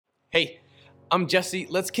Hey, I'm Jesse.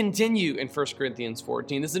 Let's continue in 1 Corinthians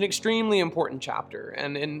 14. This is an extremely important chapter,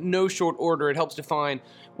 and in no short order, it helps define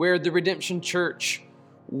where the Redemption Church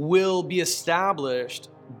will be established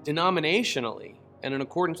denominationally and in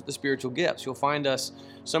accordance with the spiritual gifts. You'll find us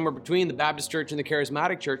somewhere between the Baptist Church and the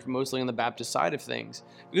Charismatic Church, but mostly on the Baptist side of things,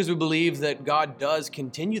 because we believe that God does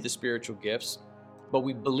continue the spiritual gifts, but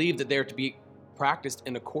we believe that they're to be practiced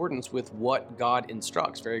in accordance with what God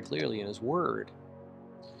instructs very clearly in His Word.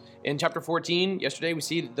 In chapter 14, yesterday, we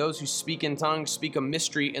see that those who speak in tongues speak a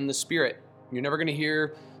mystery in the Spirit. You're never going to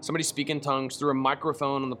hear somebody speak in tongues through a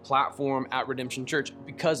microphone on the platform at Redemption Church.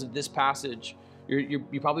 Because of this passage, you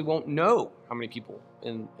probably won't know how many people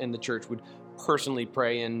in the church would personally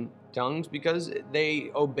pray in tongues because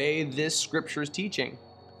they obey this scripture's teaching.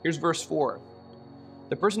 Here's verse 4.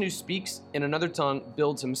 The person who speaks in another tongue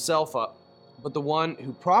builds himself up, but the one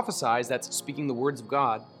who prophesies, that's speaking the words of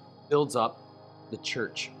God, builds up the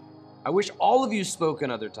church. I wish all of you spoke in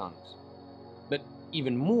other tongues, but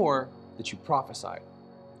even more that you prophesied.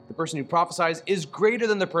 The person who prophesies is greater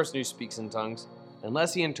than the person who speaks in tongues,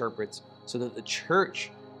 unless he interprets, so that the church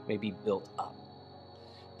may be built up.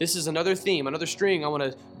 This is another theme, another string I want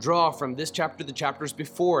to draw from this chapter to the chapters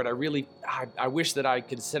before it. I wish that I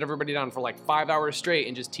could set everybody down for like 5 hours straight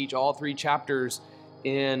and just teach all 3 chapters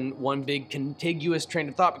in one big contiguous train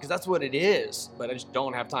of thought, because that's what it is, but I just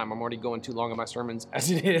don't have time. I'm already going too long on my sermons as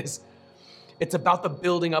it is. It's about the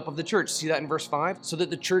building up of the church. See that in verse 5? So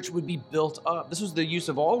that the church would be built up. This was the use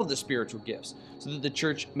of all of the spiritual gifts, so that the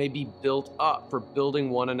church may be built up, for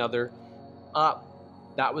building one another up.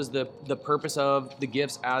 That was the purpose of the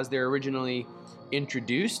gifts as they're originally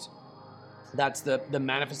introduced. That's the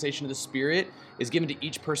manifestation of the Spirit is given to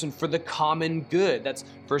each person for the common good. That's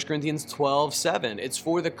 1 Corinthians 12:7. It's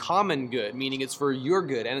for the common good, meaning it's for your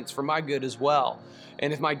good and it's for my good as well.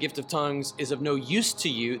 And if my gift of tongues is of no use to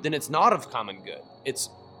you, then it's not of common good. It's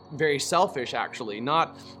very selfish, actually,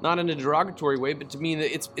 not in a derogatory way, but to mean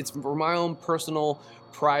that it's for my own personal,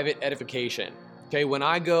 private edification. Okay, when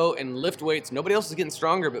I go and lift weights, nobody else is getting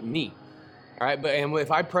stronger but me. All right, and if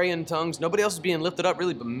I pray in tongues, nobody else is being lifted up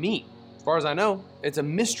really but me. As far as I know, it's a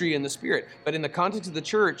mystery in the Spirit. But in the context of the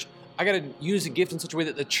church, I got to use a gift in such a way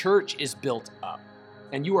that the church is built up.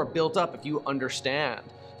 And you are built up if you understand.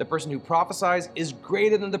 The person who prophesies is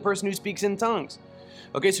greater than the person who speaks in tongues.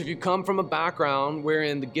 Okay, so if you come from a background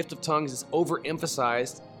wherein the gift of tongues is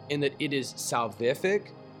overemphasized in that it is salvific,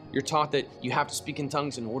 you're taught that you have to speak in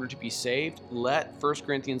tongues in order to be saved, let 1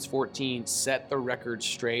 Corinthians 14 set the record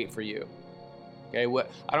straight for you. Okay,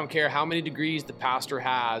 I don't care how many degrees the pastor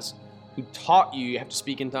has who taught you have to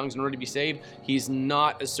speak in tongues in order to be saved. He's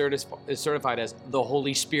not as certified as the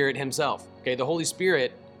Holy Spirit himself. Okay, the Holy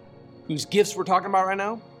Spirit, whose gifts we're talking about right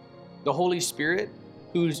now, the Holy Spirit,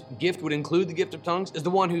 whose gift would include the gift of tongues, is the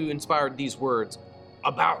one who inspired these words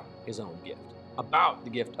about his own gift, about the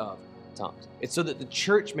gift of tongues. It's so that the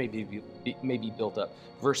church may be built up.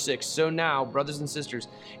 Verse 6, so now, brothers and sisters,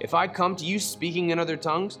 if I come to you speaking in other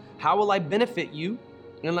tongues, how will I benefit you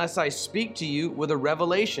unless I speak to you with a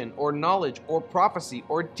revelation or knowledge or prophecy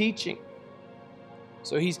or teaching?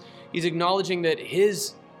 So he's acknowledging that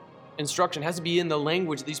his instruction has to be in the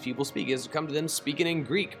language these people speak. He has to come to them speaking in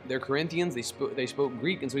Greek. They're Corinthians, they spoke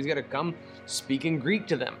Greek, and so he's got to come speaking Greek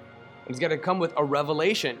to them. And he's got to come with a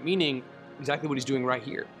revelation, meaning exactly what he's doing right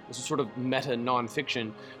here. This is sort of meta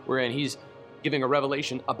nonfiction, wherein he's giving a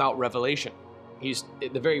revelation about revelation.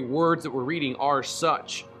 The very words that we're reading are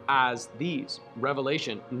such as these: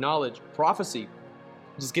 revelation, knowledge, prophecy.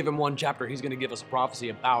 Just give him one chapter, he's going to give us a prophecy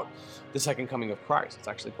about the second coming of Christ. It's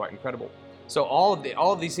actually quite incredible. So all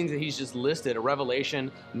of these things that he's just listed, a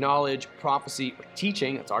revelation, knowledge, prophecy,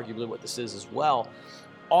 teaching, that's arguably what this is as well.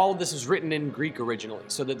 All of this is written in Greek originally,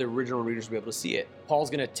 so that the original readers will be able to see it. Paul's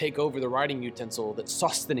going to take over the writing utensil that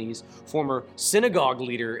Sosthenes, former synagogue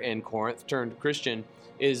leader in Corinth turned Christian,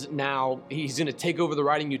 he's going to take over the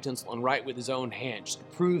writing utensil and write with his own hand, just to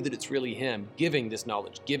prove that it's really him giving this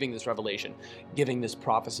knowledge, giving this revelation, giving this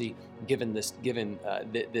prophecy, giving this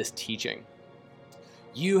teaching.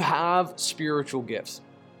 You have spiritual gifts.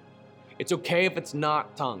 It's okay if it's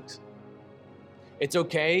not tongues. It's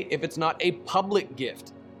okay if it's not a public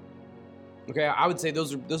gift. Okay, I would say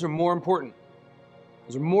those are more important.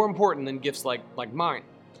 Those are more important than gifts like mine.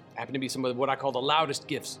 Happen to be some of what I call the loudest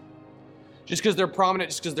gifts. Just because they're prominent,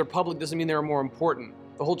 just because they're public, doesn't mean they're more important.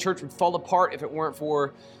 The whole church would fall apart if it weren't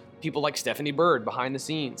for people like Stephanie Bird behind the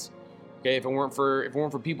scenes. Okay, if it weren't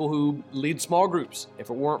for people who lead small groups,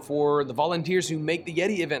 if it weren't for the volunteers who make the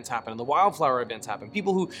Yeti events happen and the Wildflower events happen,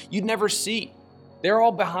 people who you'd never see. They're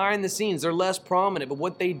all behind the scenes. They're less prominent, but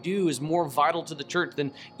what they do is more vital to the church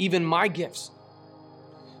than even my gifts.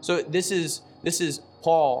 So this is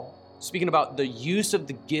Paul speaking about the use of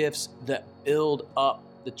the gifts that build up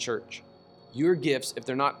the church. Your gifts, if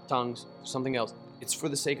they're not tongues, something else, it's for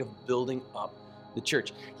the sake of building up the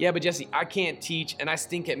church. Yeah, but Jesse, I can't teach and I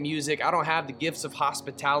stink at music. I don't have the gifts of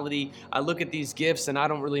hospitality. I look at these gifts and I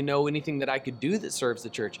don't really know anything that I could do that serves the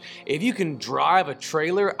church. If you can drive a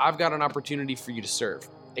trailer, I've got an opportunity for you to serve.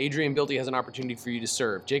 Adrian Bilty has an opportunity for you to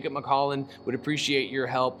serve. Jacob McCollin would appreciate your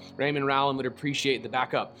help. Raymond Rowland would appreciate the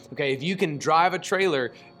backup. Okay, if you can drive a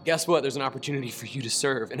trailer, guess what? There's an opportunity for you to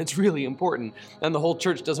serve, and it's really important. And the whole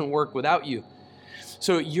church doesn't work without you.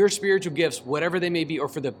 So your spiritual gifts, whatever they may be, are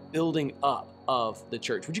for the building up of the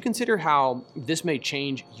church. Would you consider how this may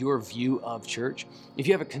change your view of church? If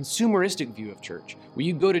you have a consumeristic view of church, where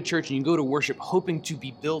you go to church and you go to worship hoping to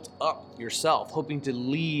be built up yourself, hoping to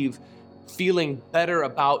leave feeling better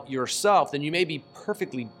about yourself, then you may be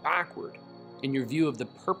perfectly backward in your view of the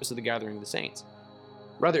purpose of the gathering of the saints.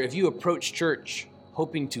 Rather, if you approach church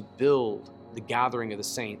hoping to build the gathering of the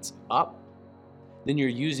saints up, then you're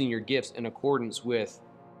using your gifts in accordance with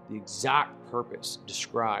the exact purpose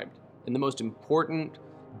described in the most important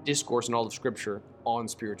discourse in all of Scripture on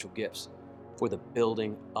spiritual gifts, for the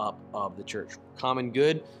building up of the church. Common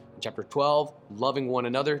good, chapter 12, loving one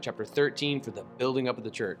another. Chapter 13, for the building up of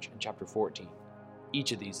the church. And chapter 14.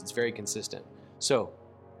 Each of these, it's very consistent. So,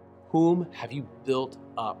 whom have you built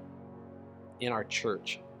up in our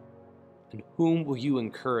church? And whom will you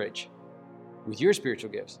encourage with your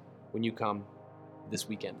spiritual gifts when you come this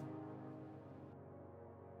weekend?